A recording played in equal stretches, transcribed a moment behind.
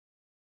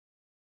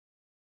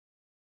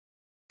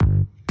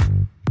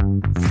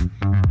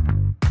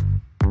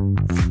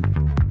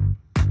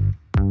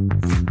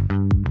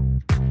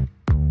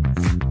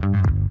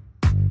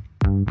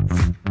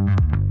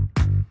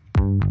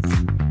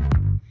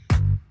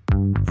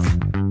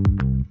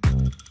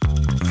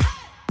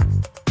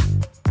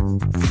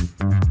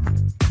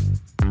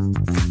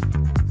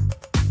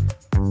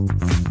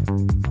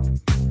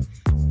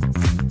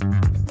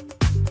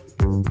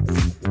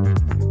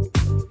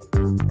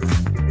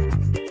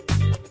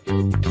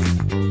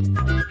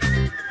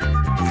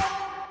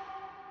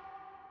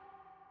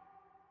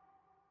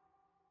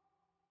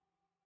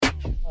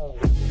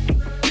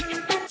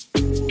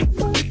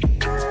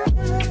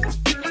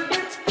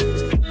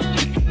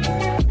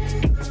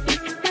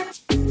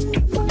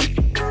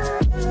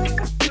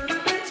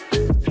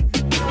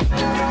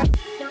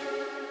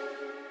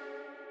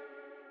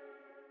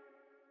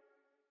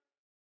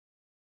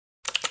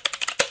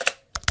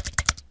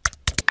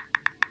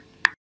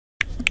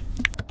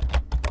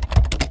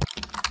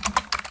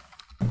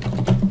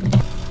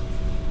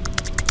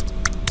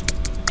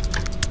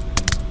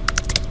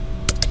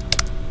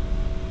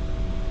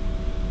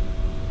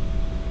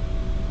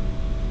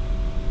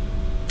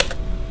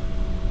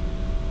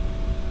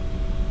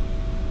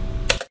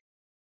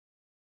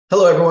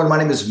Hello, everyone. My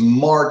name is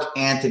Mark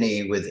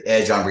Anthony with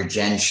Edge on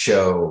Regen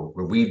Show,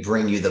 where we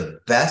bring you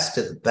the best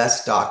of the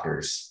best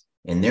doctors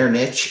in their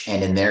niche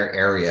and in their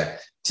area.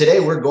 Today,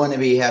 we're going to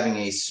be having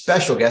a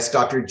special guest,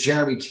 Dr.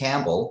 Jeremy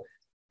Campbell,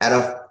 out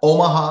of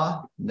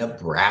Omaha,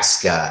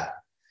 Nebraska.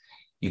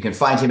 You can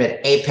find him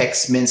at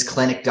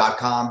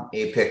apexmensclinic.com,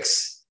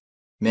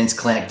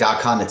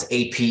 apexmensclinic.com. That's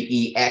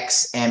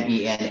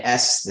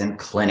APEXMENS, then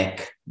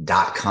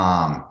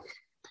clinic.com.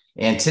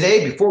 And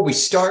today, before we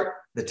start,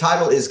 the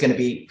title is going to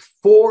be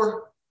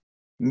 4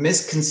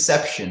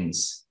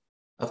 Misconceptions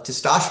of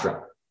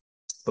Testosterone.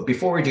 But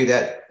before we do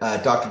that,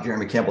 Dr.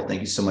 Jeremy Campbell,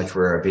 thank you so much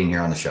for being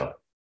here on the show.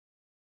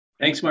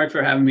 Thanks, Mark,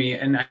 for having me.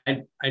 And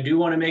I do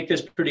want to make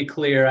this pretty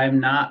clear. I'm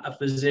not a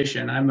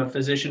physician. I'm a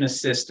physician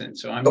assistant.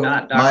 So I'm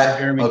not Dr.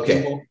 Jeremy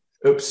Campbell.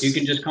 Oops. You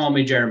can just call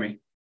me Jeremy.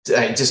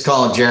 Just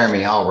call him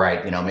Jeremy. All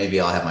right. Maybe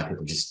I'll have my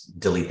people just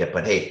delete that.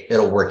 But hey,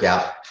 it'll work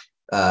out.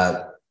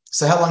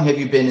 So how long have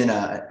you been in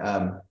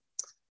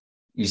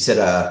you said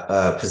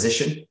a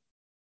physician?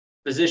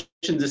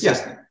 Physician's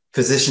assistant. Yeah.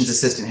 Physician's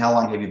assistant. How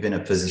long have you been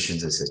a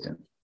physician's assistant?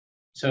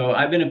 So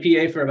I've been a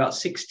PA for about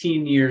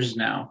 16 years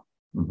now.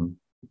 Mm-hmm.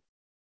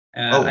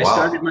 Wow.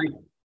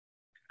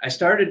 I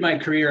started my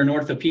career in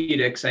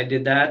orthopedics. I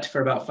did that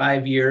for about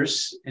 5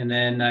 years, and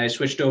then I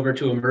switched over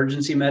to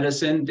emergency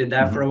medicine, did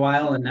that for a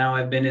while, and now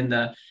I've been in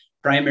the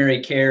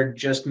primary care,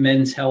 just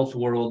men's health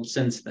world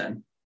since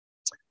then.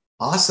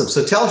 Awesome.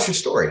 So tell us your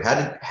story.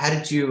 How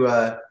did you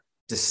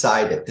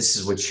decide that this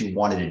is what you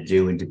wanted to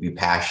do and to be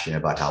passionate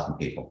about helping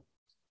people?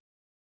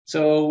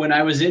 So when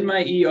I was in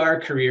my ER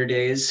career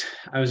days,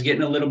 I was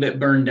getting a little bit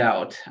burned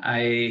out.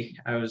 I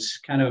was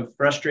kind of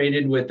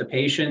frustrated with the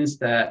patients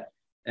that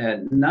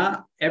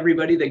not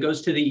everybody that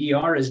goes to the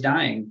ER is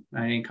dying.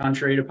 I mean,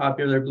 contrary to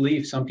popular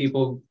belief, some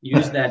people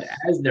use that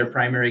as their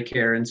primary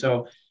care. And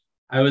so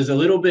I was a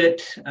little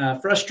bit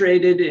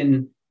frustrated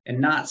and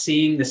not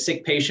seeing the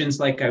sick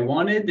patients like I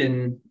wanted.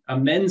 And a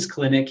men's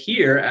clinic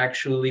here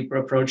actually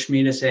approached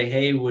me to say,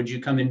 hey, would you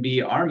come and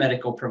be our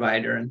medical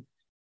provider? And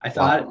I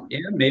thought, yeah,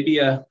 maybe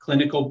a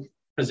clinical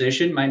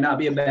position might not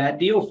be a bad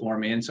deal for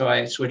me. And so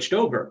I switched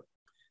over.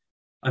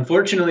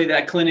 Unfortunately,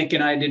 that clinic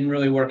and I didn't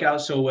really work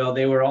out so well.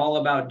 They were all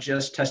about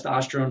just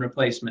testosterone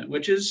replacement,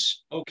 which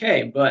is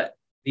okay. But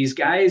these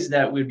guys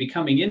that would be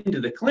coming into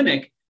the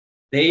clinic,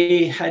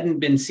 they hadn't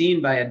been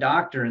seen by a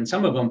doctor, and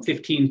some of them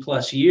 15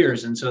 plus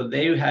years. And so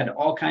they had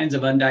all kinds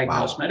of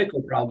undiagnosed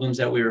medical problems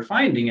that we were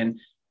finding. And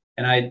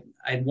I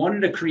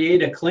wanted to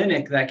create a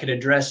clinic that could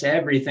address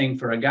everything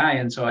for a guy.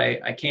 And so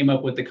I came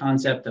up with the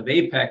concept of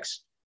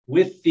Apex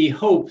with the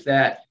hope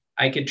that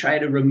I could try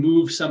to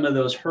remove some of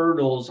those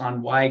hurdles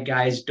on why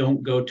guys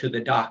don't go to the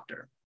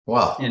doctor.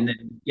 Wow. And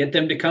then get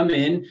them to come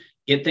in,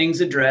 get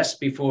things addressed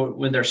before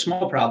when they're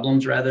small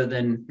problems, rather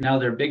than now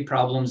they're big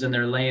problems and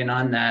they're laying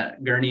on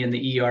that gurney in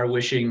the ER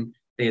wishing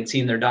they had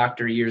seen their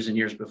doctor years and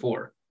years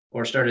before,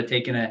 or started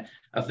taking a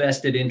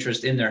vested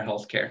interest in their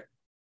healthcare.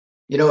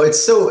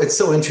 It's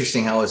so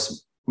interesting how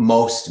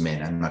most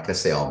men, I'm not going to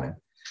say all men,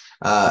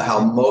 how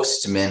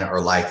most men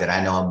are like that.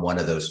 I know I'm one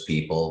of those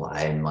people.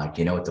 I'm like,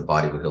 what, the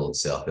body will heal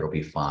itself. It'll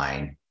be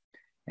fine.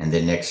 And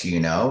then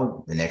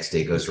the next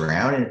day goes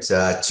around and it's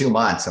 2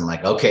 months. I'm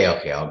like, okay,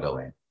 I'll go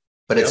in.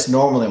 But it's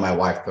normally my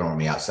wife throwing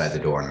me outside the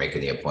door and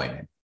making the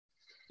appointment.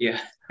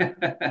 Yeah.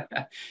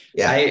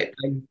 Yeah.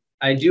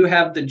 I do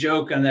have the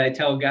joke and I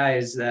tell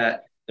guys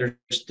that there's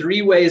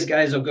 3 ways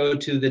guys will go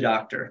to the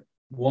doctor.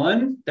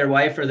 1, their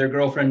wife or their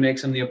girlfriend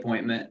makes them the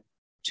appointment.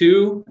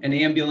 2, an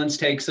ambulance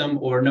takes them.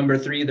 Or number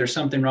 3, there's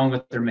something wrong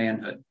with their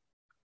manhood.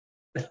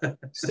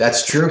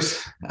 That's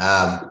truth.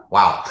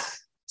 Wow.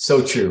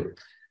 So true.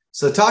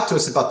 So talk to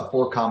us about the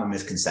 4 common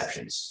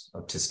misconceptions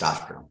of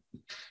testosterone.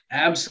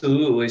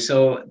 Absolutely.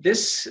 So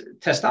this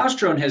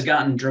testosterone has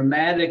gotten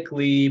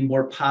dramatically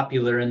more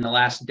popular in the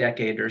last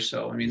decade or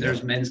so. I mean,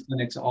 there's men's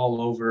clinics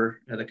all over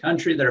the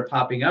country that are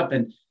popping up.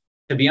 And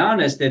to be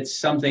honest, it's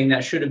something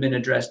that should have been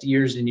addressed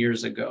years and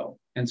years ago.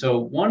 And so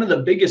one of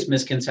the biggest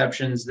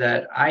misconceptions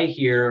that I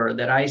hear or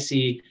that I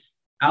see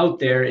out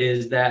there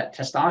is that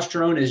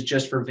testosterone is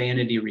just for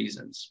vanity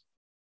reasons.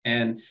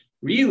 And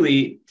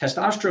really,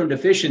 testosterone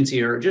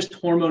deficiency, or just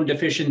hormone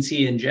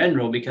deficiency in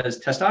general, because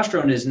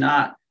testosterone is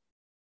not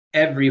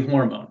every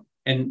hormone.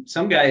 And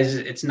some guys,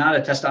 it's not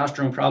a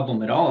testosterone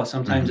problem at all.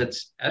 Sometimes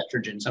it's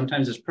estrogen,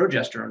 sometimes it's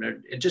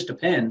progesterone. It just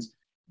depends.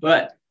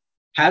 But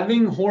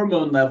having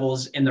hormone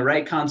levels in the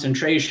right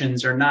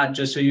concentrations are not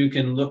just so you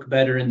can look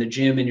better in the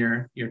gym in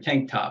your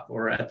tank top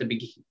or at the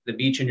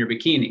beach in your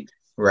bikini.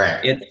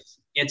 Right.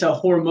 It's a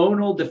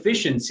hormonal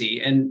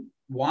deficiency. And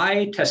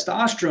why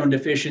testosterone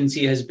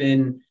deficiency has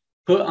been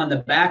put on the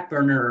back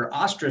burner or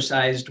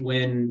ostracized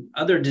when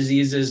other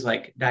diseases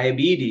like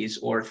diabetes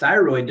or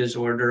thyroid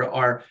disorder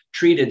are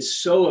treated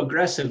so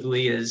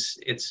aggressively is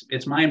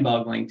it's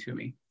mind-boggling to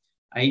me.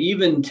 I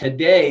even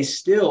today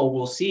still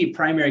will see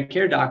primary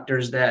care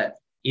doctors that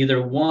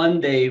either 1,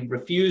 they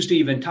refuse to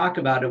even talk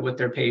about it with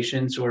their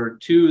patients, or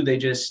 2, they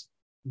just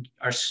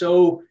are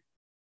so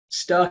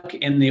stuck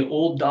in the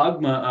old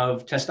dogma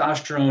of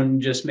testosterone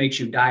just makes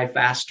you die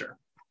faster.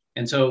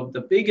 And so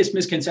the biggest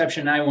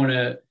misconception I want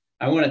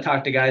to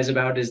talk to guys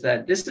about is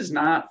that this is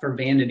not for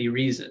vanity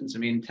reasons. I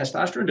mean,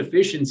 testosterone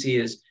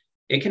deficiency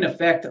it can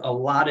affect a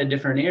lot of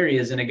different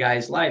areas in a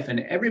guy's life, and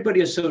everybody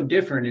is so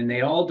different and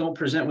they all don't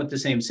present with the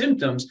same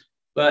symptoms.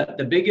 But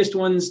the biggest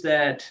ones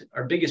that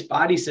are biggest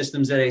body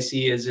systems that I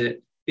see is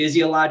it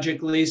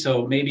physiologically.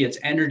 So maybe it's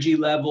energy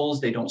levels,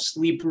 they don't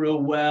sleep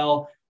real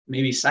well,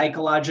 maybe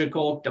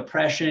psychological,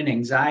 depression,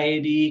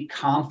 anxiety,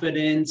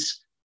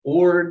 confidence,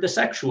 or the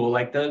sexual,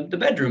 like the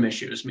bedroom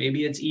issues.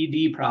 Maybe it's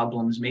ED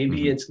problems,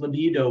 maybe it's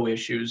libido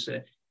issues.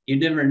 You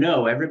never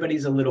know.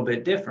 Everybody's a little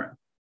bit different.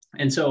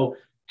 And so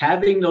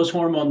having those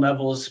hormone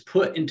levels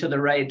put into the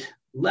right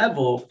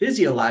level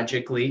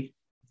physiologically,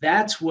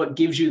 that's what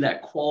gives you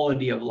that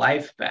quality of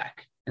life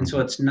back. And so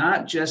it's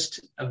not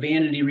just a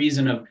vanity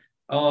reason of,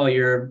 oh,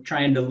 you're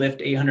trying to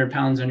lift 800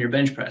 pounds on your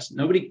bench press.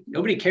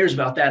 Nobody cares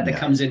about that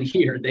comes in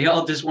here. They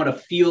all just want to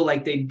feel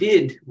like they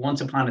did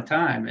once upon a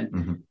time.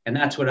 And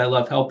that's what I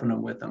love helping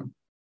them with them.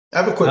 I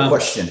have a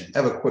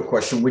quick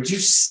question. Would you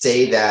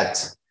say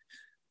that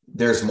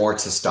there's more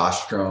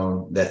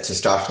testosterone, that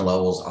testosterone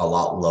levels are a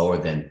lot lower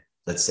than,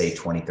 let's say,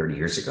 20, 30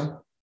 years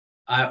ago?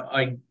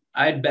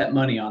 I'd bet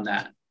money on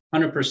that,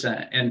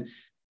 100%. And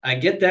I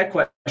get that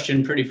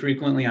question pretty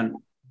frequently on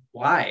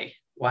why.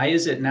 Why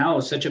is it now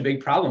such a big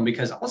problem?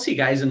 Because I'll see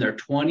guys in their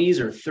 20s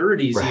or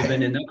 30s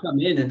even, and they'll come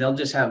in and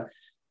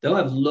they'll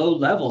have low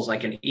levels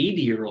like an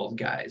 80-year-old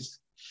guys.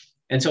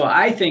 And so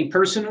I think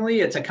personally,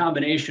 it's a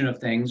combination of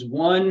things.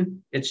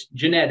 One, it's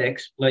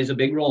genetics plays a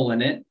big role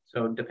in it.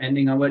 So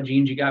depending on what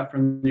genes you got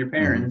from your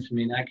parents, I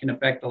mean, that can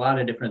affect a lot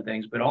of different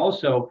things, but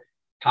also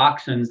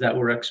toxins that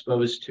we're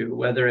exposed to,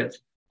 whether it's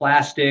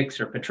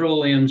plastics or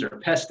petroleums or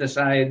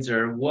pesticides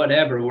or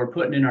whatever we're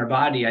putting in our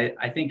body.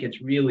 I think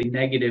it's really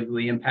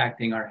negatively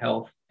impacting our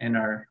health and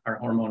our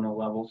hormonal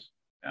levels.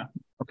 Yeah.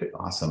 Okay,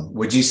 awesome.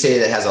 Would you say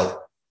that has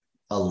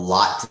a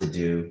lot to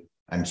do?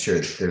 I'm sure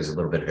there's a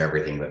little bit of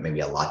everything, but maybe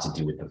a lot to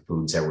do with the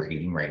foods that we're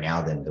eating right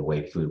now than the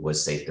way food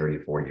was, say,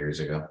 34 years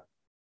ago.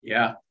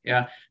 Yeah.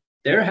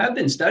 There have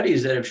been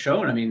studies that have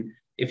shown, I mean,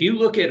 if you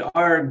look at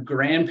our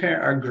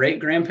great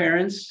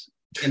grandparents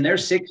in their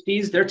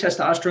 60s, their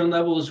testosterone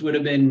levels would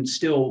have been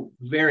still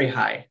very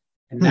high.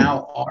 And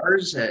now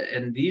ours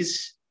and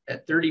these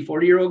at 30,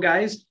 40-year-old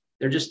guys,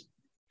 they're just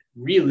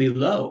really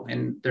low.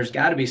 And there's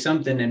got to be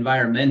something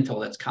environmental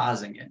that's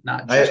causing it,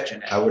 not just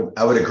genetic.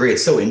 I would agree.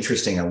 It's so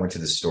interesting. I went to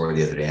the store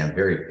the other day. I'm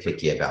very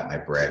picky about my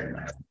bread.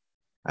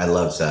 I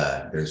love,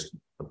 there's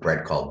a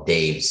bread called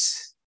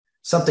Dave's,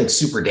 something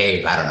Super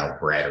Dave, I don't know,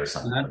 bread or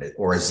something,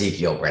 or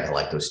Ezekiel bread. I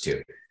like those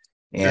too.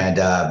 And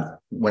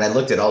when I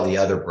looked at all the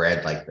other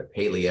bread, like the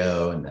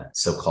paleo and the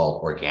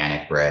so-called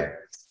organic bread,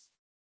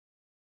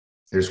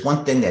 there's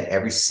one thing that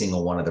every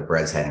single one of the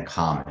breads had in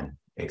common,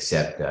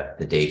 except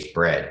the Dave's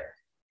bread.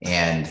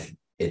 And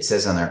it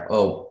says on there,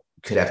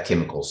 could have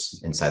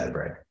chemicals inside the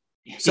bread.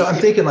 So I'm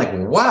thinking like,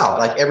 wow,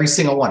 like every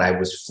single one, I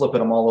was flipping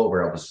them all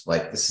over. I was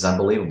like, this is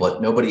unbelievable.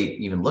 But nobody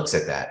even looks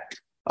at that.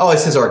 Oh, it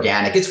says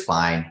organic. It's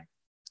fine.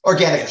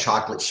 Organic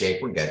chocolate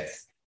shake. We're good.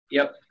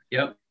 Yep.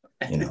 You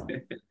know.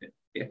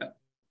 Yeah.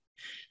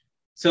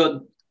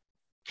 So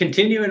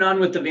continuing on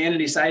with the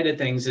vanity side of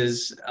things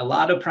is a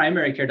lot of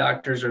primary care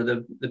doctors or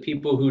the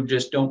people who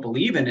just don't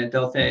believe in it.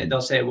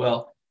 They'll say,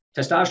 well,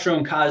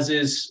 testosterone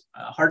causes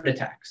heart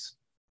attacks,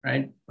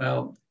 right?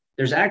 Well,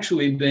 there's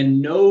actually been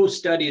no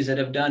studies that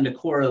have done to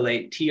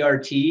correlate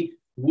TRT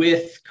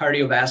with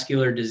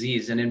cardiovascular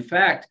disease. And in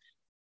fact,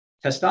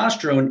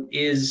 testosterone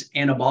is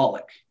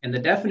anabolic. And the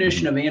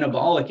definition of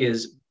anabolic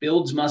is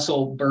builds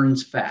muscle,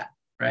 burns fat,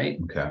 right?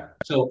 Okay.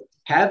 So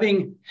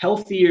having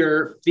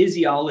healthier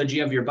physiology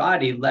of your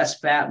body, less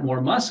fat,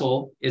 more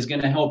muscle, is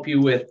going to help you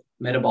with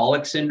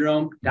metabolic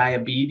syndrome,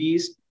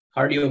 diabetes,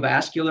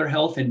 cardiovascular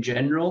health in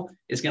general.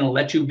 It's going to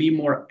let you be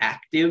more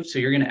active. So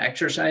you're going to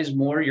exercise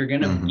more. You're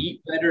going to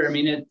eat better. I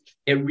mean,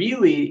 it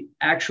really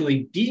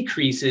actually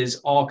decreases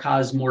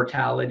all-cause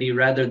mortality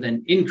rather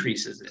than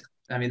increases it.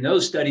 I mean,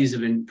 those studies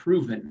have been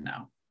proven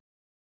now.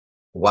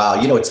 Wow.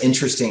 You know, it's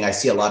interesting. I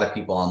see a lot of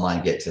people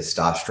online get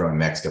testosterone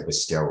mixed up with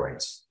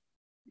steroids.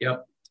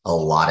 Yep. A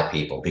lot of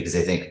people, because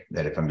they think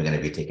that if I'm going to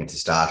be taking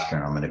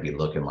testosterone, I'm going to be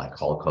looking like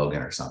Hulk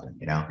Hogan or something,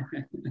 you know,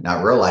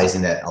 not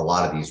realizing that a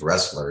lot of these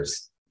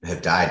wrestlers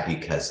have died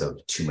because of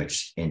too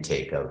much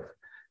intake of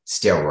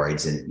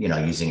steroids and, you know,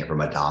 using it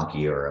from a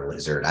donkey or a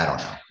lizard. I don't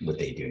know what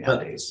they do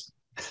nowadays.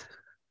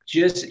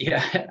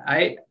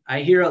 I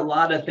hear a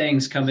lot of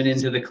things coming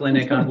into the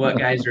clinic on what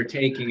guys are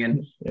taking,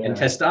 and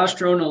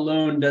testosterone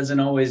alone doesn't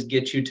always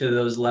get you to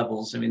those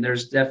levels. I mean,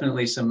 there's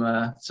definitely some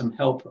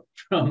help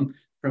from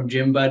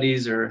gym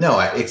buddies or no.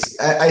 I get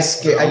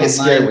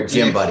scared with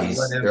gym buddies.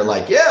 Whatever. They're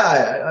like,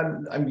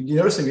 I'm you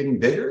notice I'm getting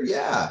bigger.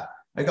 Yeah.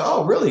 I go,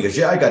 oh, really? He goes,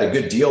 yeah, I got a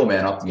good deal,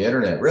 man, off the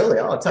internet. Really?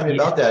 Oh, tell me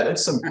about that.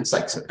 It's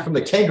like from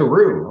the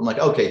kangaroo. I'm like,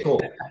 okay,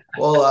 cool.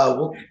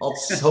 Well,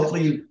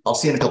 hopefully I'll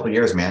see you in a couple of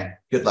years, man.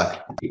 Good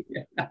luck. You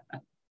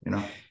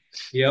know?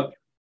 Yep.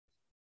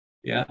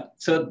 Yeah.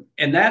 So,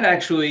 and that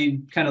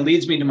actually kind of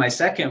leads me to my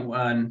second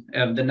one.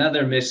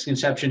 Another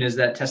misconception is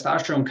that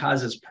testosterone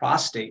causes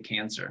prostate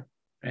cancer,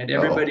 right? Oh,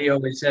 Everybody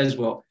always says,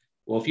 well,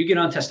 if you get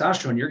on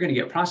testosterone, you're going to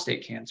get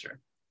prostate cancer.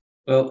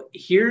 Well,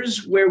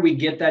 here's where we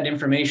get that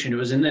information. It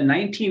was in the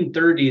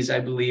 1930s, I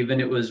believe, and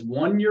it was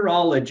one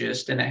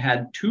urologist, and it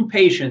had two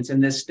patients in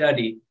this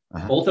study.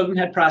 uh-huh. Both of them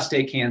had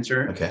prostate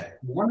cancer. Okay.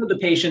 One of the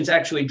patients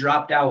actually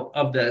dropped out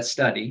of the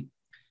study.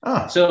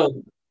 Oh,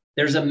 So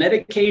there's a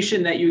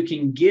medication that you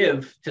can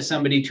give to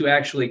somebody to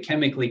actually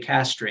chemically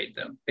castrate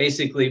them,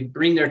 basically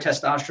bring their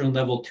testosterone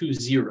level to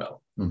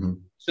zero. mm-hmm.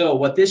 So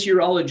what this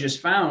urologist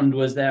found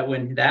was that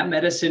when that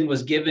medicine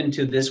was given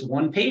to this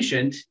one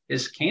patient,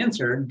 his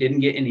cancer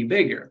didn't get any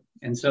bigger.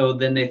 And so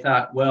then they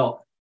thought,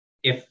 well,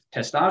 if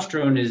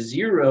testosterone is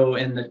zero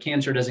and the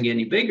cancer doesn't get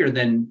any bigger,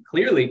 then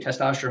clearly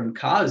testosterone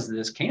caused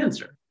this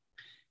cancer.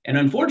 And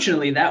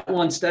unfortunately, that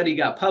one study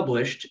got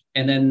published.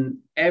 And then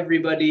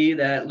everybody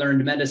that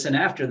learned medicine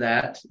after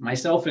that,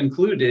 myself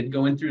included,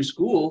 going through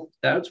school,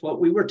 that's what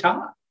we were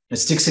taught. It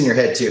sticks in your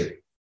head too.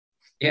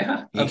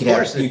 Yeah, You of can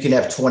course.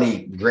 have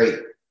 20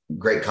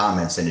 great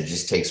comments, and it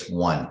just takes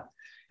one.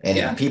 And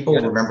Yeah, if people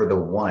yeah. remember the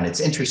one, it's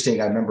interesting.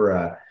 I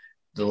remember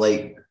the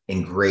late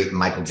and great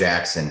Michael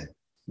Jackson.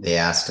 They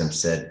asked him,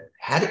 said,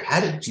 how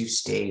did you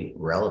stay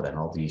relevant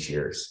all these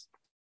years?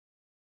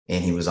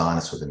 And he was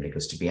honest with them. He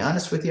goes, to be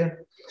honest with you,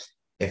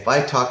 if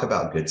I talk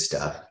about good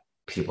stuff,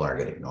 people aren't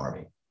going to ignore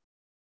me.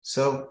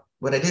 So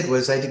what I did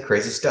was I did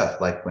crazy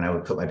stuff. Like when I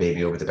would put my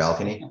baby over the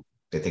balcony,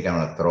 they think I'm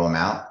going to throw him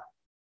out.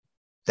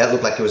 That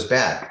looked like it was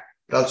bad,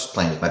 but I was just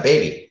playing with my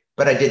baby.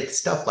 But I did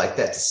stuff like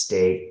that to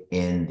stay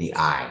in the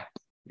eye.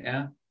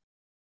 Yeah.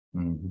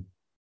 Mm-hmm.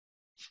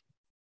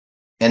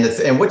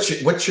 And what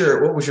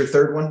was your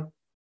third one?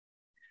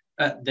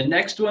 The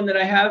next one that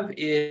I have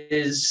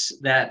is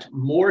that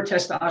more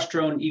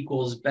testosterone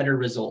equals better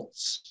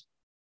results.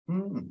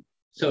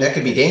 So that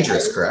could be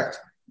dangerous, correct?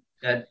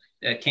 That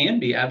can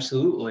be,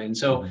 absolutely. And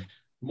so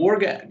more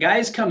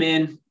guys come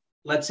in.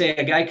 Let's say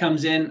a guy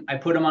comes in, I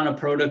put him on a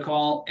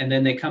protocol, and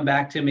then they come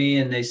back to me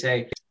and they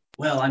say,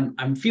 well,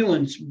 I'm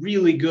feeling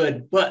really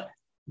good, but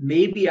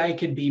maybe I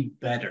could be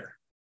better.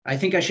 I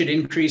think I should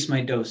increase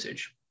my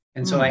dosage.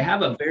 And so I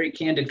have a very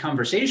candid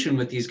conversation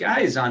with these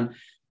guys on,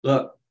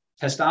 look,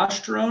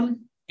 testosterone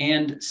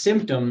and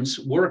symptoms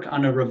work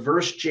on a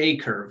reverse J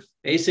curve.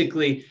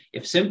 Basically,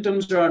 if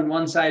symptoms are on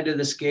one side of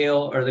the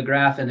scale or the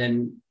graph, and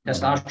then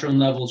testosterone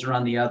levels are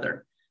on the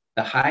other,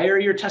 the higher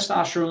your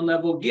testosterone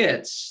level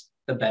gets,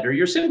 the better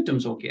your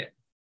symptoms will get,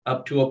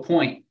 up to a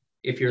point.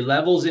 If your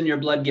levels in your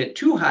blood get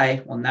too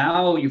high, well,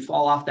 now you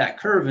fall off that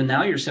curve, and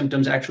now your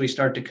symptoms actually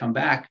start to come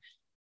back.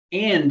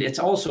 And it's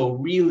also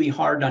really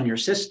hard on your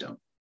system.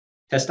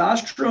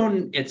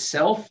 Testosterone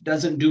itself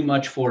doesn't do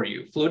much for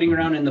you. Floating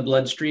around in the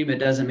bloodstream, it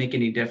doesn't make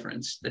any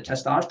difference. The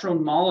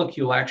testosterone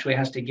molecule actually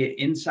has to get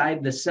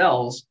inside the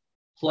cells,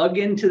 plug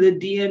into the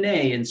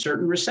DNA and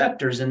certain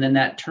receptors, and then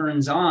that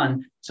turns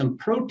on some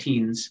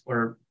proteins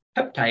or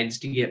peptides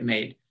to get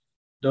made.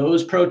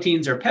 Those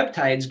proteins or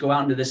peptides go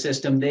out into the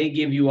system. They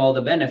give you all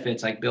the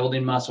benefits like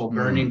building muscle,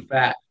 burning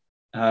fat,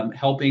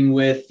 helping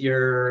with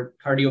your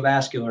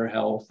cardiovascular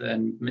health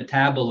and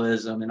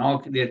metabolism and all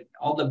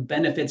the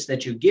benefits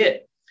that you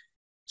get.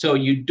 So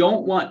you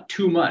don't want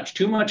too much.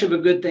 Too much of a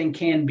good thing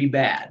can be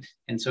bad.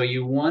 And so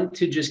you want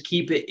to just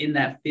keep it in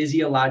that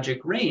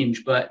physiologic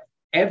range. But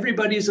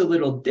everybody's a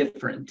little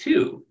different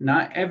too.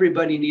 Not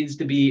everybody needs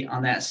to be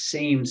on that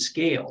same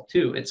scale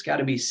too. It's got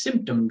to be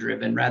symptom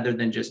driven rather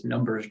than just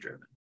numbers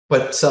driven.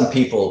 But some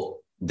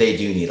people, they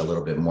do need a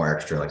little bit more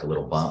extra, like a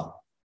little bump.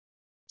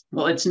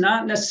 Well, it's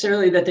not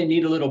necessarily that they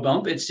need a little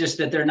bump. It's just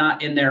that they're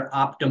not in their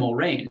optimal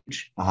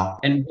range.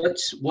 And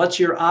what's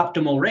your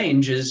optimal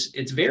range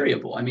it's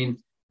variable. I mean,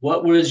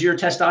 what was your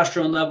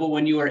testosterone level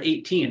when you were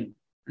 18?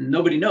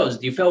 Nobody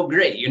knows. You felt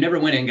great. You never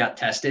went and got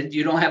tested.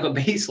 You don't have a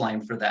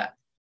baseline for that.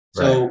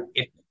 Right. So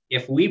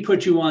if we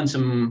put you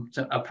on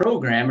a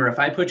program, or if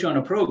I put you on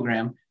a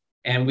program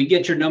and we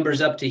get your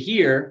numbers up to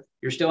here,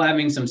 you're still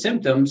having some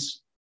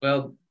symptoms.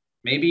 Well,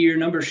 maybe your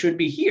number should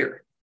be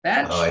here.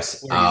 I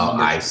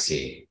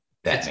see.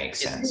 That makes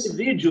sense. It's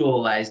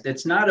individualized.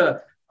 It's not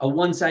a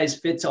one size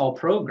fits all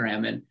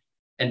program.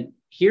 And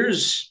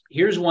here's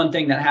one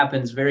thing that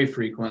happens very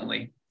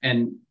frequently.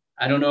 And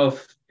I don't know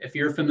if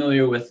you're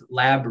familiar with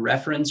lab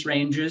reference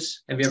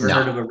ranges. Have you ever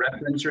heard of a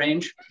reference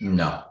range?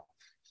 No.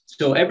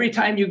 So every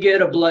time you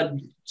get a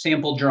blood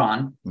sample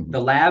drawn, the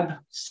lab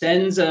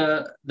sends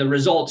the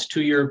results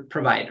to your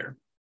provider,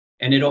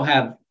 and it'll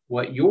have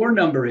what your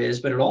number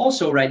is, but it'll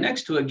also right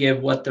next to it give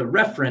what the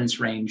reference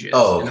range is.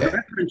 Oh, okay. And the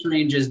reference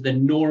range is the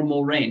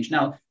normal range.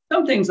 Now,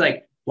 some things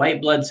like white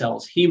blood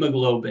cells,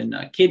 hemoglobin,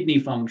 kidney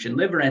function,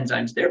 liver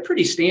enzymes, they're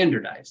pretty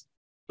standardized.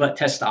 But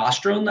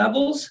testosterone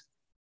levels,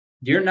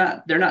 they're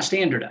not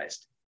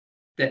standardized.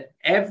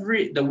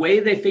 The way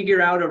they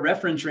figure out a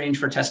reference range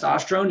for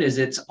testosterone is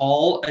it's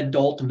all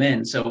adult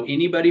men. So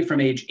anybody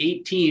from age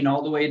 18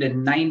 all the way to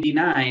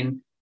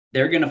 99,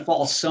 they're going to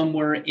fall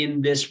somewhere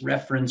in this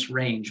reference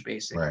range,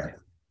 basically. Right.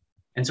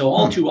 And so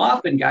all too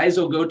often, guys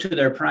will go to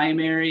their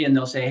primary and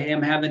they'll say, hey,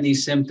 I'm having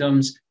these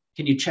symptoms.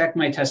 Can you check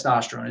my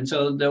testosterone? And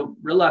so they'll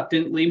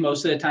reluctantly,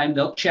 most of the time,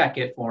 they'll check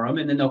it for them.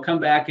 And then they'll come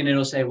back and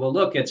it'll say, well,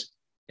 look, it's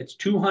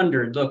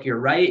 200. Look, you're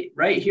right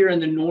here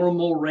in the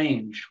normal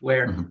range,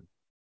 where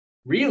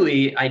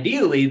really,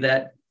 ideally,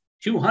 that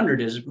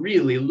 200 is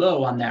really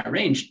low on that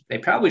range. They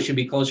probably should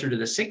be closer to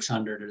the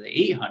 600 or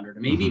the 800, or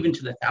maybe even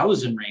to the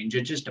 1,000 range.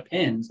 It just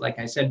depends. Like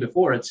I said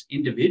before, it's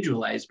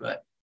individualized.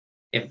 But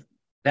if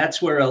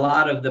that's where a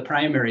lot of the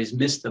primaries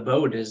miss the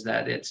boat, is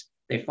that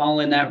they fall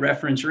in that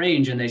reference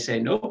range and they say,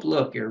 nope,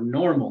 look, you're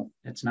normal.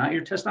 It's not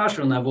your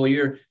testosterone level.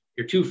 You're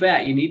too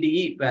fat. You need to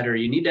eat better.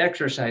 You need to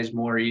exercise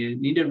more. You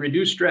need to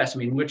reduce stress. I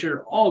mean, which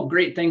are all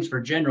great things for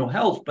general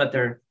health, but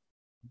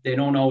they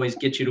don't always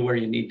get you to where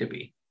you need to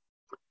be.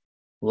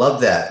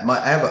 Love that.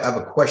 I have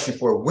a question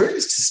for you. Where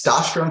does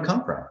testosterone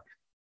come from?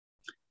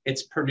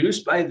 It's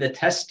produced by the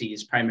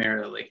testes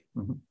primarily.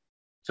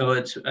 So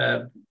it's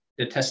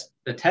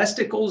the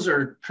testicles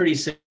are pretty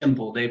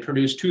simple. They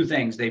produce two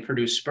things. They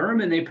produce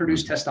sperm and they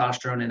produce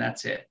testosterone, and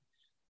that's it.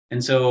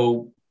 And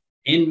so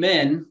in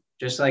men,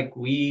 just like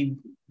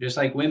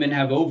women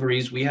have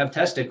ovaries, we have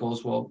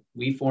testicles. Well,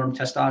 we form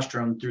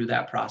testosterone through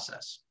that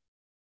process.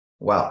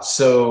 Wow.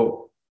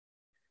 So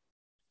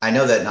I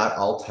know that not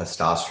all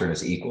testosterone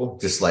is equal,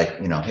 just like,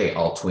 hey,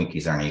 all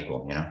Twinkies aren't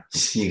equal.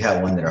 You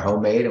got one that are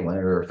homemade and one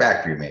that are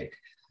factory made.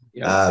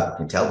 You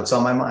can tell what's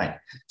on my mind.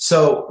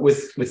 So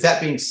with that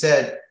being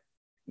said,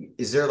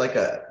 is there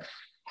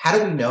how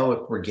do we know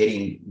if we're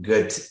getting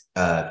good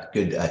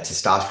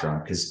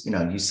testosterone? Because,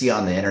 you see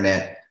on the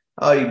internet,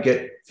 oh, you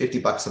get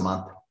 $50 a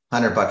month,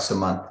 $100 a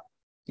month.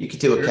 You could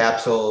do a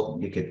capsule,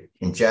 you could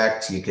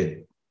inject, you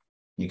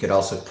could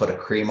also put a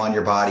cream on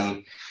your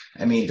body.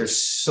 I mean, there's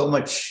so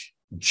much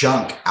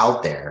junk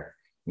out there,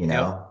 and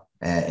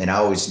I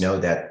always know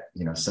that,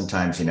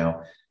 sometimes,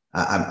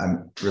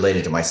 I'm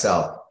related to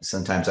myself.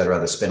 Sometimes I'd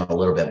rather spend a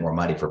little bit more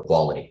money for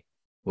quality.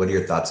 What are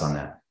your thoughts on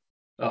that?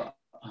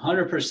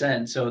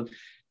 100%. So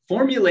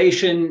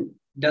formulation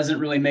doesn't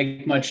really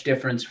make much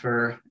difference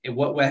for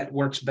what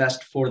works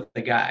best for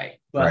the guy,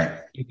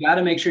 but you got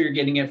to make sure you're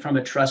getting it from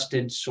a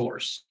trusted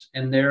source.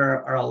 And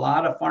there are a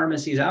lot of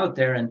pharmacies out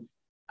there. And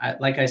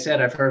like I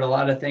said, I've heard a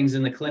lot of things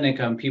in the clinic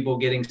on people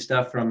getting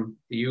stuff from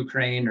the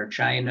Ukraine or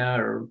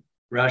China or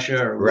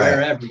Russia or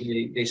wherever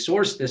they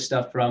source this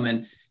stuff from.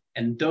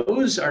 And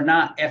those are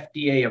not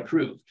FDA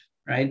approved,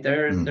 right?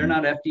 They're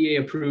not FDA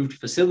approved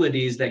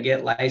facilities that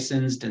get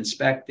licensed,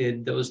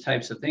 inspected, those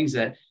types of things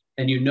that,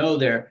 and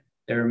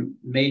they're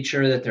made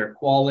sure that their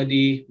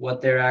quality,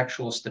 what their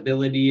actual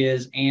stability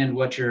is, and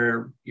what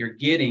you're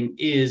getting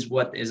is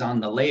what is on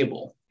the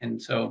label.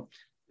 And so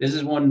this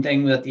is one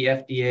thing that the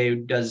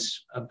FDA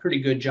does a pretty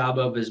good job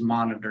of, is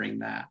monitoring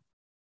that.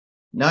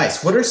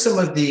 Nice. What are some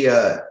of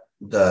the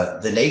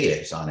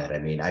negatives on it? I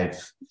mean,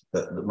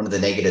 one of the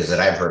negatives that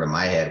I've heard in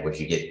my head, which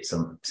you get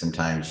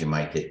sometimes you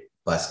might get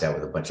bust out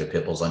with a bunch of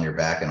pimples on your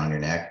back and on your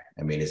neck.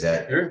 I mean, is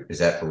that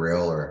for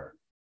real or?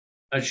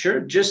 Sure.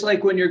 Just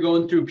like when you're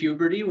going through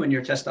puberty, when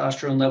your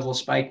testosterone levels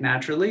spike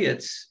naturally,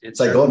 it's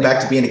like going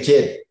back to being a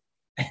kid.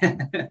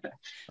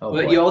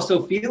 But you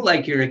also feel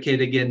like you're a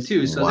kid again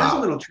too. So there's a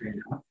little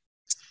trade-off.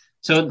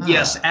 So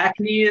yes,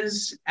 acne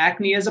is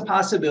a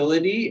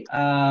possibility.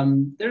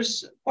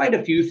 There's quite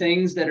a few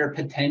things that are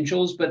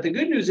potentials, but the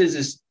good news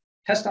is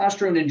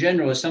testosterone in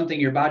general is something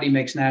your body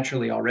makes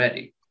naturally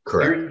already.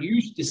 Correct. You're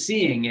used to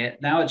seeing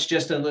it. Now it's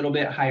just a little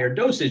bit higher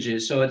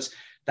dosages. So it's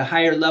the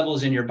higher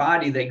levels in your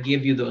body that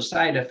give you those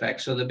side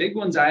effects. So the big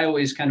ones I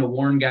always kind of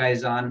warn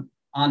guys on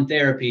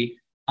therapy,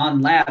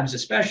 on labs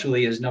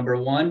especially, is number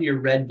one, your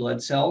red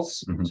blood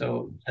cells.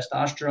 So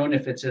testosterone,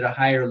 if it's at a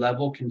higher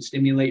level, can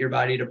stimulate your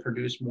body to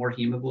produce more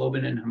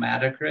hemoglobin and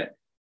hematocrit,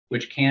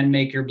 which can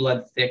make your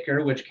blood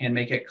thicker, which can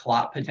make it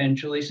clot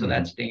potentially. So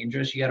that's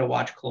dangerous. You got to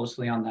watch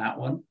closely on that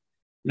one.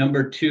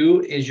 Number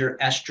two is your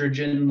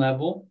estrogen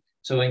level.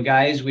 So in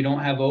guys, we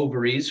don't have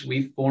ovaries.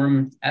 We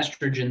form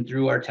estrogen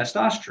through our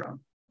testosterone.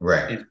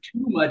 Right. If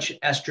too much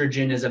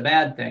estrogen is a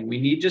bad thing,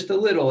 we need just a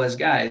little as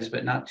guys,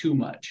 but not too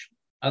much.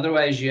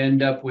 Otherwise, you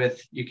end up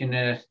with, you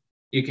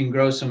can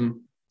grow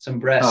some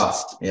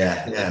breasts. Oh,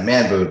 yeah,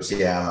 man boobs.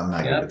 Yeah, I'm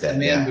not good with that.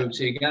 Man boobs.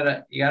 So you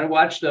gotta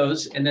watch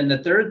those. And then the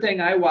third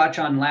thing I watch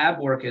on lab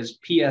work is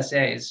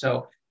PSAs.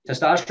 So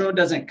testosterone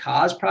doesn't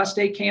cause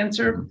prostate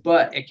cancer,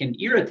 but it can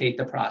irritate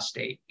the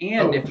prostate.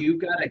 And if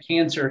you've got a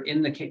cancer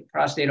in the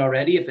prostate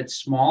already, if it's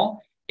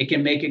small, it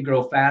can make it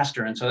grow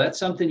faster. And so that's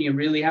something you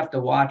really have to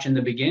watch in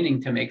the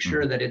beginning to make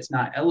sure that it's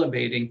not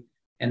elevating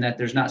and that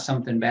there's not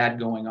something bad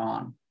going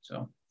on.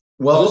 So,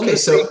 well, okay.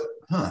 So,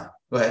 go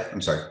ahead.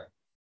 I'm sorry.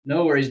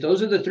 No worries.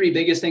 Those are the three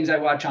biggest things I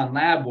watch on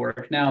lab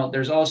work. Now,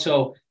 there's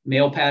also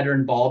male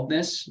pattern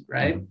baldness,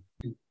 right?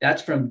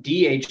 That's from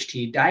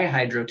DHT,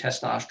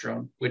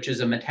 dihydrotestosterone, which is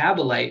a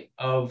metabolite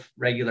of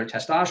regular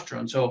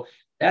testosterone. So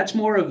that's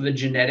more of a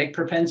genetic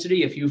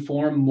propensity. If you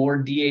form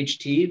more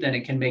DHT, then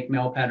it can make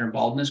male pattern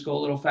baldness go a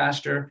little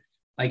faster.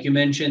 Like you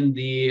mentioned,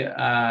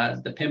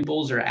 the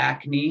pimples or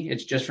acne,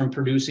 it's just from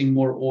producing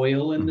more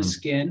oil in the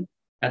skin.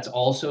 That's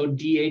also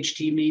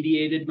DHT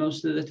mediated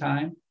most of the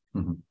time.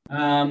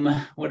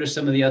 What are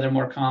some of the other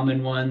more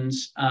common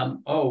ones?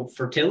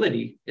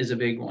 Fertility is a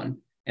big one.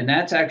 And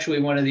that's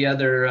actually one of the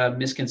other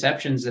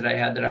misconceptions that I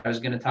had that I was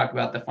going to talk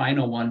about, the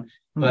final one.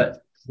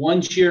 But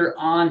once you're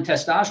on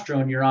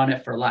testosterone, you're on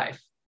it for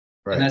life.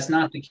 Right. And that's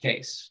not the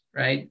case,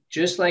 right?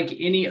 Just like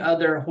any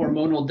other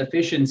hormonal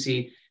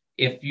deficiency,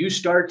 if you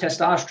start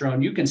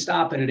testosterone, you can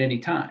stop it at any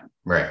time.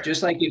 Right.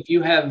 Just like if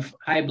you have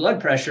high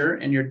blood pressure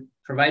and your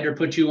provider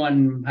puts you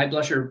on high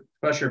blood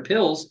pressure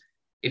pills,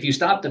 if you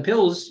stop the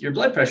pills, your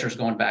blood pressure is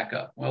going back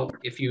up. Well,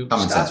 if you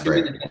stop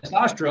doing the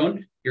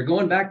testosterone, you're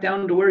going back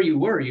down to where you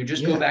were. You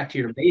just go back to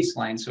your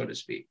baseline, so to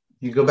speak.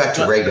 You go back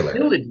to regular.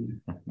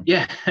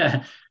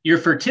 Your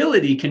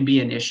fertility can be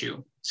an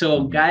issue.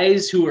 So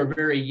guys who are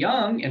very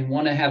young and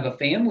want to have a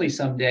family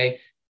someday,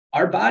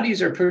 our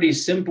bodies are pretty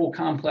simple,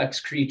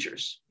 complex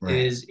creatures.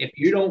 Right. If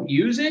you don't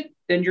use it,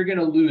 then you're going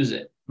to lose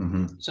it.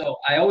 So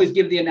I always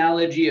give the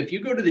analogy, if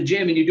you go to the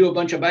gym and you do a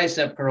bunch of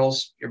bicep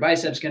curls, your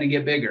bicep's going to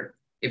get bigger.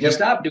 If you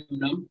stop doing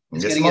them,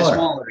 it's going to get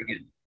smaller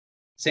again.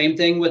 Same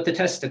thing with the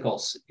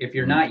testicles. If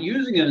you're not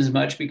using them as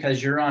much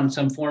because you're on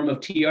some form of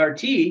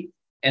TRT,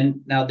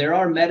 and now there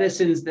are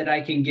medicines that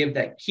I can give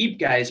that keep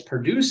guys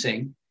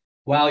producing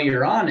while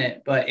you're on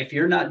it, but if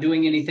you're not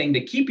doing anything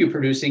to keep you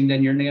producing,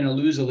 then you're going to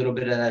lose a little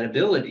bit of that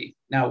ability.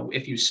 Now,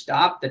 if you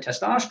stop the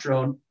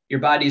testosterone, your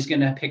body's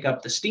going to pick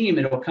up the steam.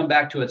 It'll come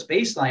back to its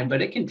baseline,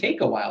 but it can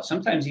take a while,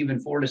 sometimes even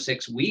 4 to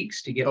 6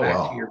 weeks to get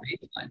back to your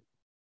baseline.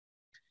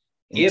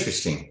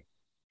 Interesting.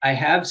 I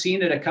have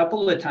seen it a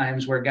couple of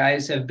times where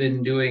guys have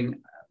been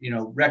doing,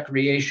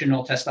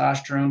 recreational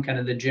testosterone, kind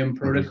of the gym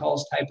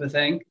protocols type of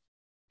thing.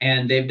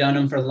 And they've done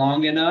them for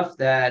long enough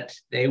that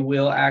they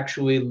will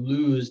actually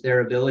lose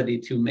their ability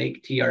to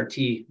make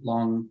TRT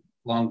long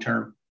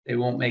term. They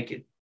won't make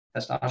it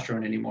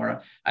testosterone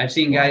anymore. I've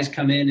seen guys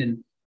come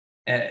in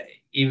and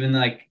even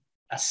like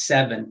a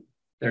 7,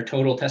 their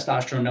total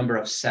testosterone number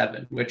of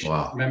 7, which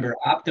remember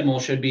optimal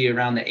should be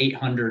around the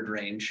 800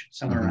 range,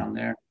 somewhere around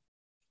there.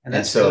 And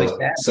that's so really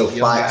sad. So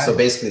 5. So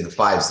basically, the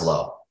 5's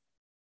low.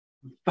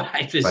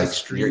 5 is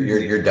extreme.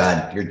 You're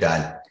done. You're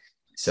done.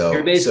 So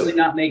you're basically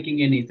not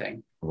making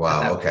anything.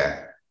 Wow.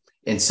 Okay.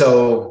 And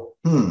so,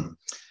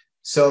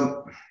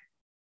 so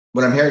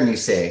what I'm hearing you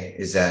say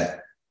is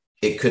that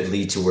it could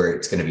lead to where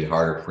it's going to be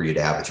harder for you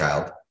to have a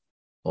child,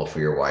 well, for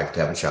your wife to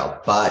have a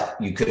child. But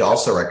you could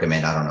also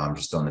recommend, I don't know, I'm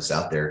just throwing this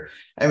out there.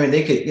 I mean,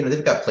 they could,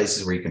 they've got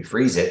places where you can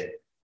freeze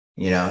it,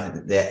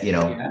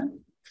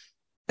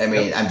 I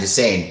mean, I'm just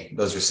saying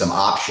those are some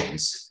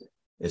options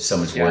if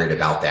someone's worried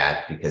about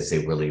that because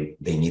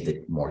they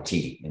need more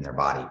T in their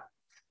body.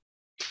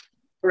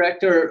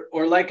 Correct.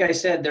 Or like I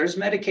said, there's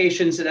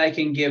medications that I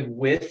can give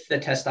with the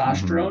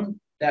testosterone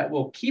that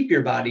will keep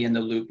your body in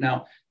the loop.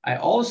 Now, I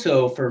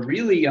also, for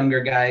really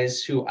younger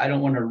guys who I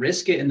don't want to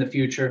risk it in the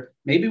future,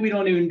 maybe we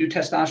don't even do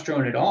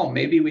testosterone at all.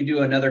 Maybe we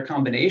do another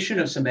combination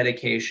of some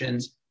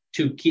medications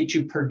to get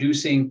you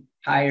producing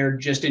higher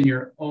just in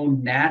your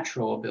own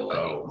natural ability.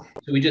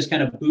 So we just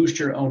kind of boost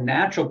your own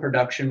natural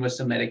production with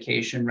some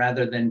medication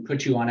rather than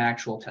put you on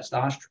actual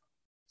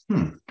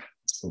testosterone.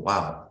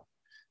 Wow.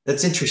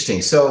 That's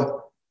interesting. So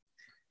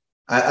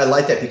I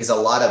like that because a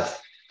lot of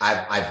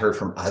I've heard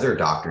from other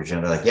doctors, they're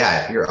like,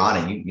 if you're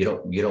on it, you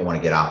don't want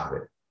to get off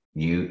of it.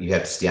 You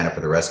have to stay on it for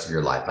the rest of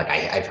your life. Like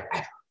I've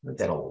heard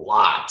that a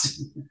lot.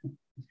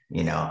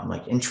 I'm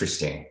like,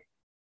 interesting.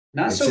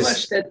 Not so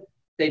much that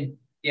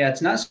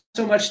it's not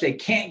so much they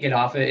can't get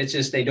off it. It's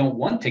just they don't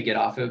want to get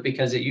off it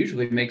because it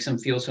usually makes them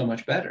feel so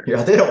much better.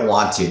 They don't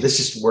want to. Let's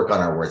just work on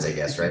our words, I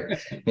guess, right?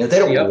 They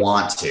don't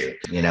want to,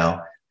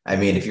 I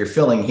mean, if you're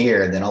feeling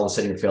here, and then all of a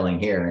sudden you're feeling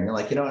here, and you're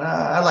like,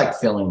 I like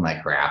feeling my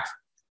crap,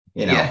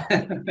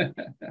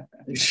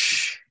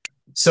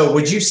 So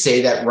would you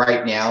say that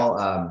right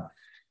now,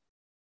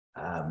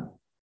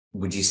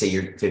 would you say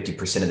you're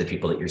 50% of the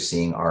people that you're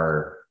seeing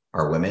are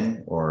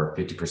women or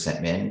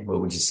 50% men?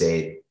 What would you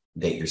say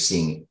that you're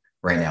seeing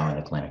right now in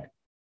the clinic?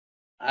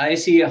 I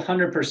see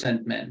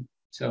 100% men.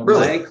 So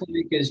really? My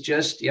clinic is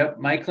just,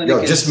 my clinic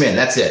is just men.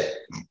 That's it.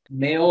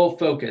 Male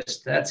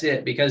focused. That's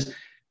it. Because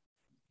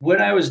when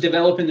I was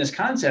developing this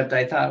concept,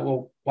 I thought,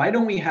 well, why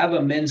don't we have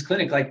a men's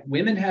clinic? Like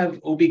women have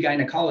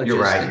OB-gynecologists.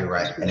 You're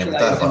right. I never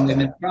thought about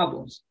women's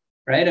problems,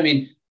 right? I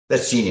mean,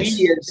 that's genius.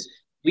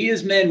 We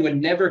as men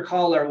would never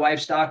call our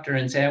wife's doctor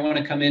and say, I want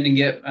to come in and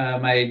get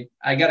I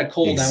got a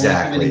cold. Exactly. I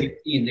want to come in and get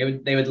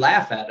seen. They would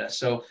laugh at us.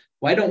 So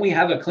why don't we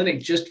have a clinic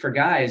just for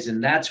guys?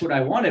 And that's what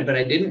I wanted, but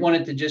I didn't want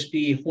it to just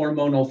be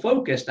hormonal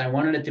focused. I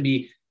wanted it to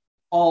be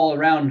all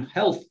around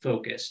health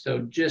focused. So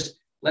just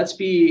let's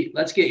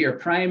get your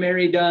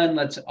primary done.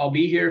 I'll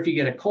be here if you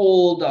get a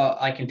cold.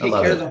 I can take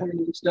care of the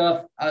hormone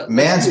stuff.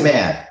 Man's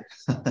man.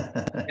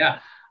 Yeah.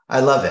 I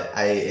love it.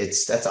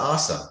 That's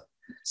awesome.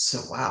 So,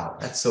 wow,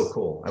 that's so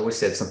cool. I wish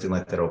they had something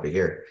like that over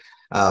here.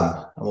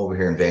 I'm over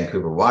here in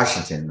Vancouver,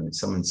 Washington, and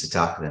someone needs to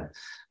talk to them.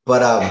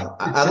 But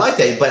I like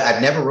that, but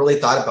I've never really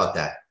thought about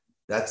that.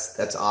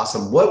 That's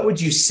awesome. What would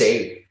you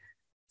say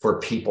for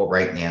people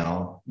right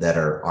now that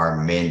are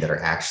men that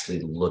are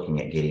actually looking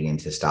at getting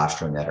into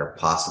testosterone, that are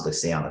possibly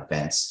say on the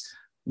fence,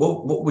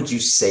 what would you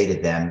say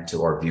to them,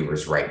 to our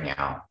viewers right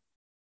now?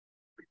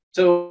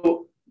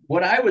 So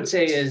what I would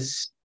say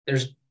is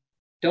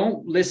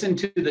don't listen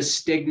to the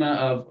stigma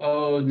of,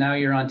 oh, now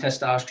you're on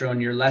testosterone,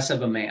 you're less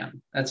of a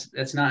man.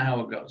 That's not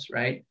how it goes,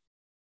 right?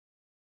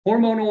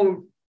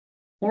 Hormonal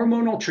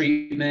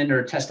treatment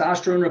or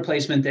testosterone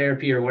replacement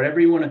therapy or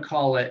whatever you want to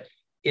call it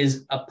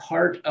is a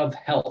part of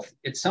health.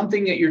 It's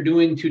something that you're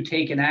doing to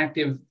take an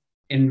active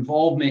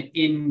involvement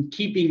in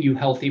keeping you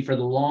healthy for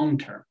the long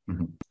term.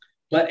 Mm-hmm.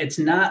 But it's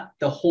not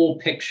the whole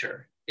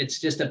picture.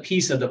 It's just a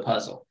piece of the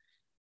puzzle.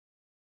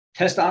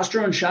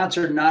 Testosterone shots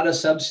are not a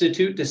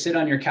substitute to sit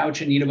on your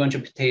couch and eat a bunch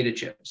of potato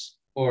chips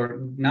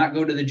or not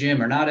go to the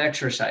gym or not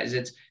exercise.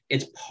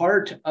 It's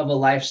part of a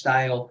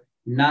lifestyle,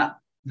 not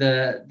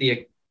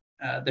the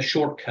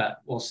shortcut,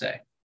 we'll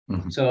say.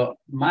 Mm-hmm. So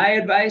my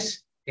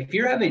advice, if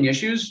you're having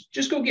issues,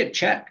 just go get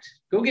checked,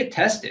 go get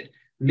tested.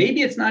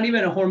 Maybe it's not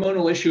even a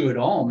hormonal issue at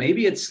all.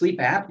 Maybe it's sleep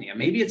apnea.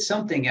 Maybe it's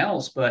something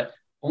else, but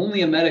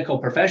only a medical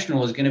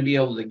professional is going to be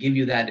able to give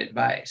you that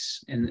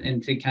advice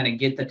and to kind of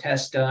get the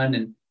test done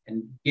and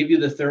give you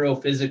the thorough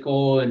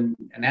physical and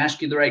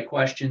ask you the right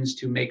questions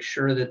to make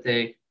sure that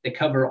they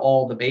cover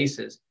all the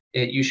bases.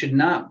 You should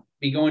not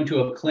be going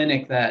to a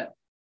clinic that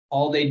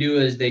all they do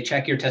is they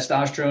check your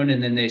testosterone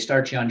and then they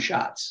start you on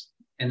shots.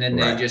 And then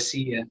they just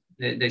see you,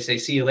 they say,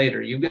 see you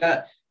later.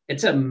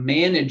 It's a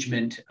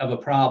management of a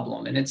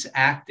problem and it's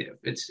active.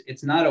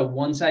 It's not a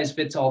one size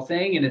fits all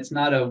thing. And it's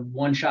not a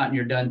one shot and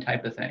you're done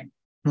type of thing.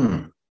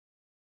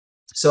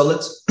 So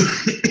let's,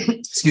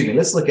 excuse me,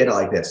 let's look at it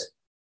like this.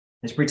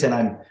 Let's pretend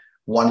I'm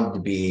wanting to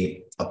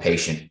be a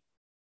patient.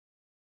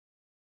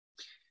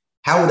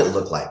 How would it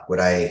look like? Would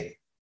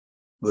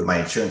my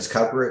insurance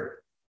cover it?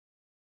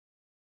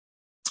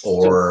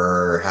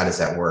 Or how does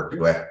that work?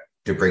 Do I have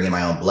to bring in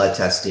my own blood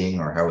testing,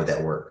 or how would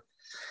that work?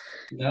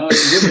 No, you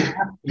wouldn't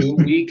have to.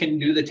 We can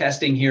do the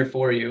testing here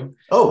for you.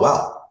 Oh,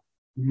 wow.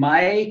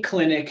 My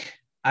clinic,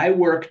 I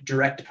work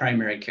direct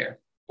primary care,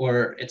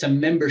 or it's a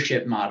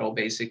membership model,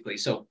 basically.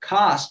 So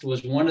cost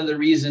was one of the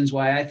reasons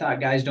why I thought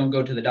guys don't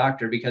go to the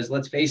doctor, because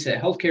let's face it,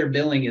 healthcare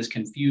billing is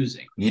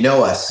confusing. You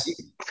know us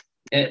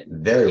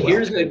very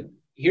well.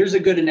 Here's a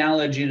good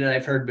analogy that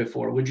I've heard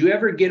before. Would you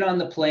ever get on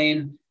the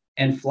plane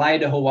and fly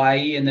to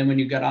Hawaii, and then when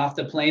you got off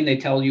the plane, they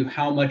tell you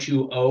how much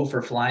you owe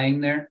for flying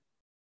there?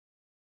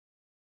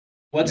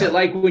 What's it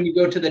like when you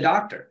go to the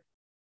doctor?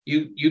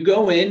 You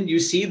go in, you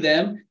see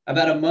them,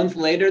 about a month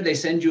later, they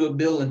send you a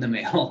bill in the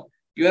mail.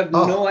 You have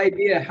no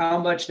idea how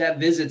much that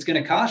visit's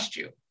going to cost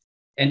you.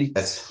 And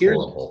that's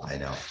horrible. I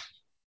know.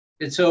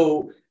 And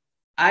so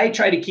I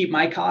try to keep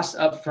my costs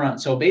up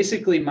front. So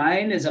basically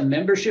mine is a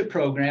membership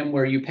program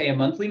where you pay a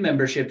monthly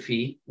membership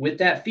fee. With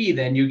that fee,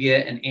 then you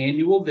get an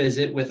annual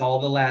visit with all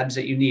the labs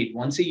that you need.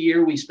 Once a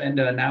year, we spend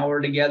an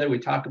hour together. We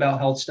talk about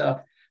health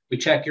stuff. We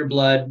check your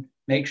blood,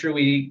 make sure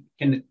we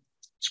can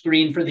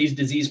screen for these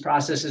disease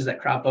processes that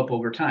crop up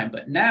over time.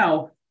 But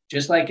now,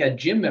 just like a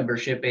gym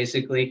membership,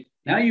 basically,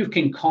 now you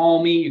can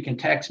call me, you can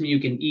text me, you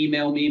can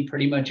email me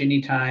pretty much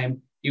anytime.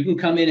 You can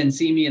come in and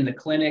see me in the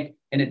clinic,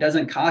 and it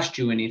doesn't cost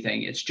you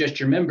anything. It's just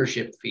your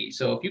membership fee.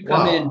 So if you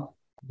come in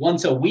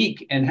once a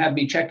week and have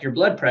me check your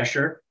blood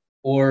pressure,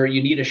 or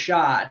you need a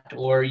shot,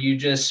 or you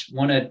just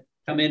want to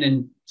come in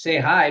and say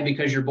hi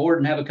because you're bored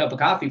and have a cup of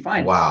coffee,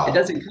 fine. Wow. It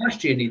doesn't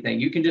cost you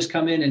anything. You can just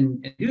come in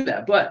and do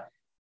that. But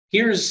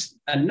here's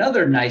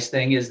another nice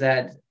thing is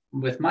that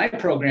with my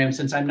program,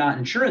 since I'm not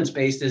insurance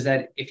based, is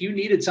that if you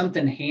needed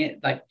something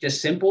like just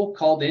simple,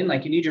 called in,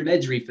 like you need your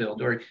meds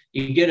refilled, or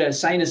you get a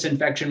sinus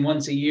infection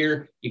once a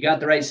year, you got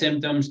the right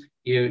symptoms,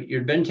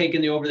 you've been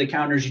taking the over the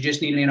counters, you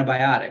just need an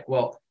antibiotic.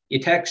 Well, you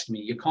text me,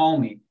 you call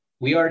me.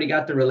 We already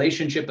got the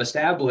relationship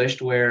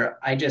established where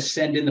I just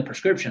send in the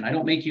prescription. I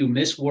don't make you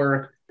miss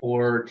work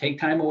or take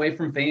time away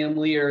from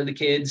family or the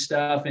kids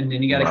stuff. And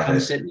then you got to come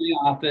sit in the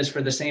office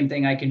for the same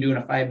thing I can do in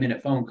a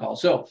 5-minute phone call.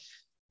 So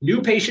new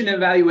patient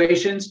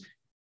evaluations,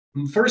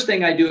 first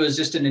thing I do is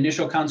just an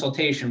initial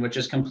consultation, which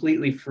is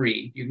completely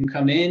free. You can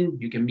come in,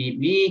 you can meet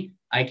me,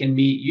 I can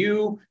meet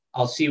you.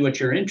 I'll see what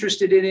you're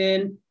interested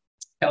in,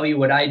 tell you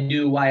what I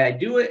do, why I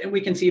do it, and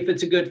we can see if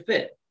it's a good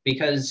fit.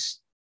 Because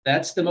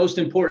that's the most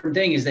important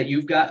thing, is that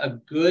you've got a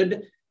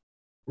good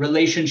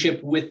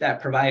relationship with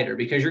that provider,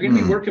 because you're going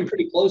to be working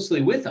pretty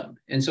closely with them.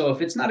 And so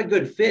if it's not a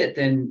good fit,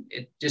 then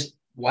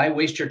why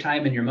waste your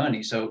time and your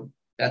money? So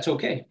that's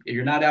okay.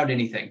 You're not out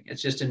anything.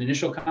 It's just an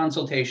initial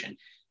consultation.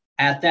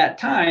 At that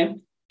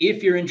time,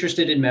 if you're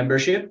interested in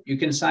membership, you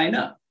can sign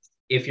up.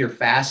 If you're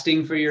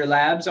fasting for your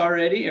labs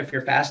already, if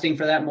you're fasting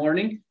for that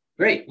morning,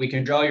 great. We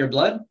can draw your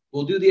blood.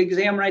 We'll do the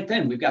exam right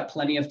then. We've got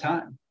plenty of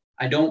time.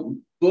 I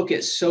don't book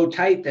it so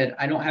tight that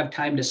I don't have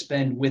time to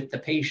spend with the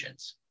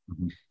patients.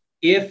 Mm-hmm.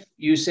 If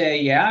you say,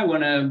 yeah, I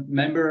want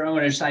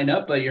to sign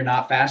up, but you're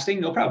not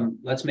fasting, no problem.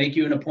 Let's make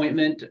you an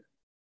appointment a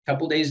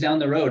couple days down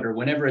the road or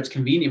whenever it's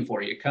convenient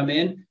for you. Come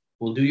in,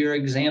 We'll do your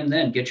exam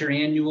then. Get your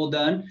annual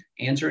done.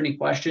 Answer any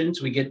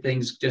questions. We get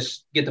things,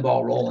 just get the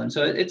ball rolling.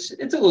 So it's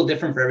a little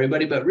different for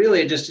everybody, but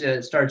really it just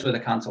starts with a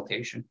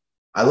consultation.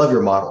 I love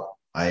your model.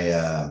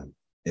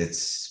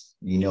 It's,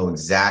 you know,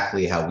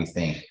 exactly how we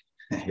think.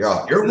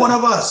 You're one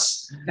of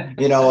us.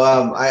 You know,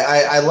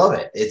 I love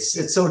it.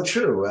 It's so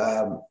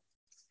true.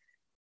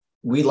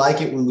 We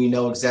like it when we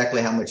know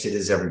exactly how much it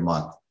is every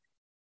month.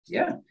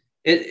 Yeah,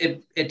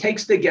 it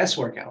takes the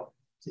guesswork out.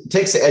 It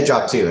takes the edge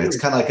off too. And it's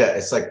kind of like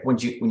it's like when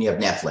you have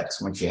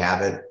Netflix, once you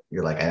have it,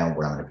 you're like, I know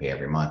what I'm going to pay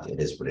every month. It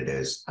is what it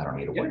is. I don't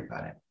need to worry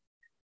about it.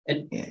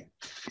 And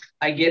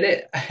I get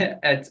it.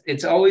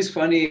 It's always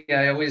funny.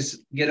 I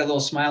always get a little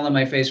smile on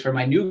my face for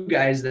my new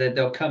guys that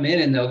they'll come in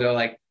and they'll go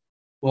like,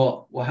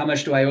 well, how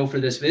much do I owe for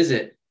this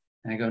visit?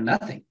 And I go,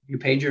 nothing. You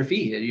paid your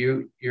fee.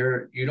 You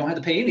don't have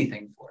to pay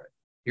anything for it.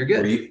 You're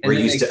good. We're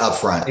used to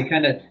upfront.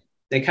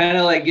 They kind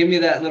of like give me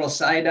that little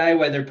side eye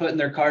while they're putting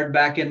their card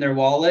back in their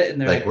wallet,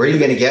 and they're like, where are you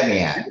going to get me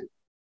at?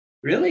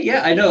 Really?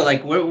 Yeah, I know.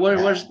 Like,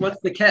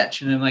 what's the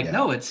catch? And I'm like,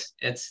 no, it's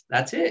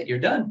that's it. You're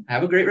done.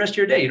 Have a great rest of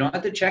your day. You don't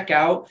have to check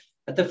out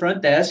at the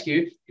front desk.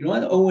 You don't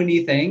have to owe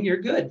anything.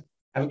 You're good.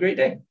 Have a great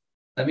day.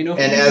 Let me know.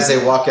 And as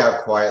they walk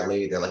out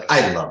quietly, they're like,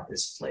 I love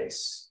this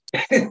place.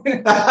 You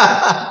know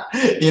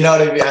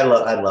what I mean? I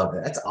love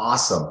it. That's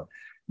awesome,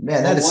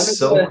 man. That is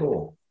so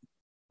cool.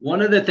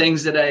 One of the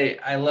things that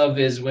I love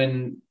is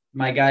when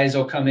my guys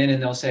will come in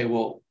and they'll say,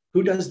 well,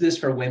 who does this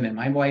for women?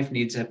 My wife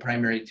needs a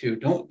primary too.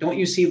 Don't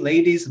you see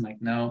ladies? I'm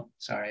like, no,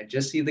 sorry. I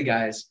just see the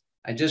guys.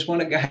 I just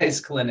want a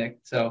guys clinic.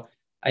 So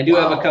I do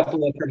have a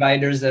couple of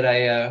providers that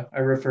I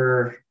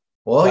refer.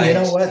 Well, you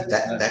know what?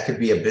 That could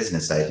be a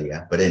business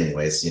idea. But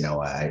anyways, you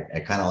know, I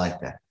kind of like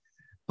that.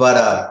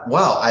 But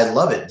wow, I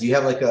love it. Do you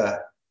have like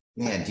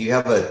do you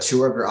have a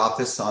tour of your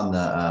office on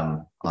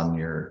the on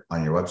your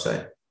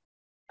website?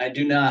 I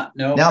do not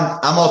know. Now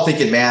I'm all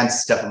thinking, man,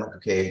 stuff. I'm like,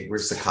 okay,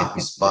 where's the coffee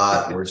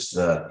spot? Where's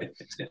the,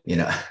 you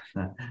know,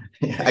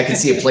 I can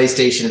see a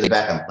PlayStation in the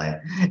back. I'm playing.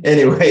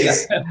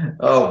 Anyways,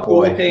 oh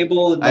boy. Pool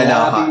table. I know.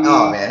 Lobby.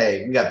 Oh man,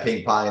 hey, we got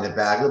ping pong in the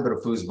back. A little bit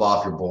of foosball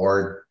if you're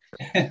bored.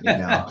 You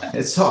know,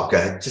 it's all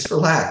good. Just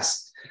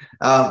relax.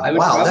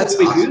 Wow, that's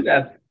awesome. Do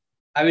that.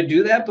 I would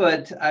do that,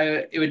 but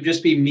it would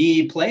just be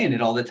me playing it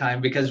all the time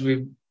because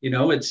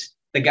it's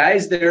the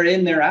guys that are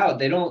in, they're out.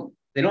 They don't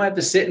have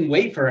to sit and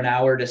wait for an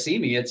hour to see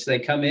me. They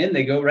come in,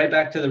 they go right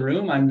back to the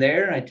room. I'm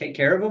there. I take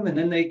care of them, and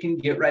then they can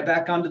get right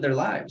back onto their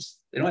lives.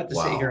 They don't have to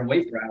sit here and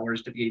wait for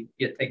hours to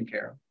get taken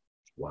care of.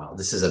 Wow,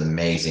 this is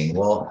amazing.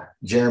 Well,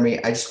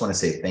 Jeremy, I just want to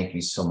say thank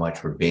you so much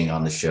for being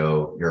on the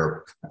show.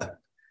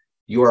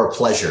 You are a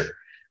pleasure.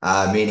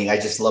 Meaning, I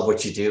just love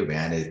what you do,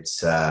 man.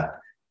 It's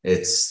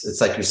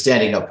like you're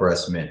standing up for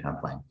us men. I'm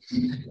playing,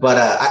 but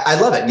I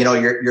love it. You know,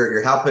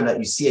 you're helping.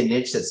 You see a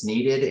niche that's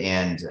needed,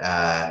 and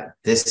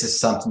this is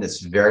something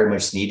that's very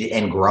much needed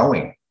and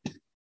growing.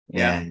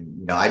 Yeah. And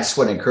you know, I just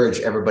want to encourage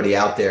everybody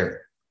out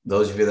there,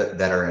 those of you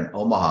that are in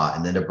Omaha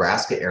and the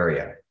Nebraska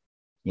area,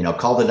 you know,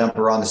 call the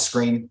number on the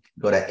screen.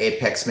 Go to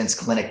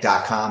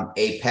apexmensclinic.com.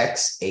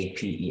 Apex,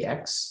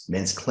 APEX,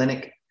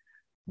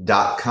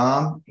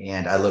 mensclinic.com,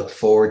 and I look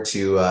forward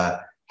to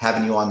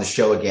having you on the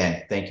show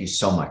again. Thank you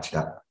so much,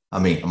 Doc.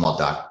 I'm all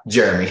Doc.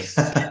 Jeremy.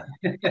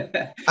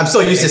 I'm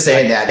so used to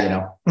saying that, you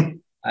know.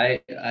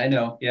 I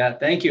know. Yeah.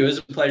 Thank you. It was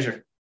a pleasure.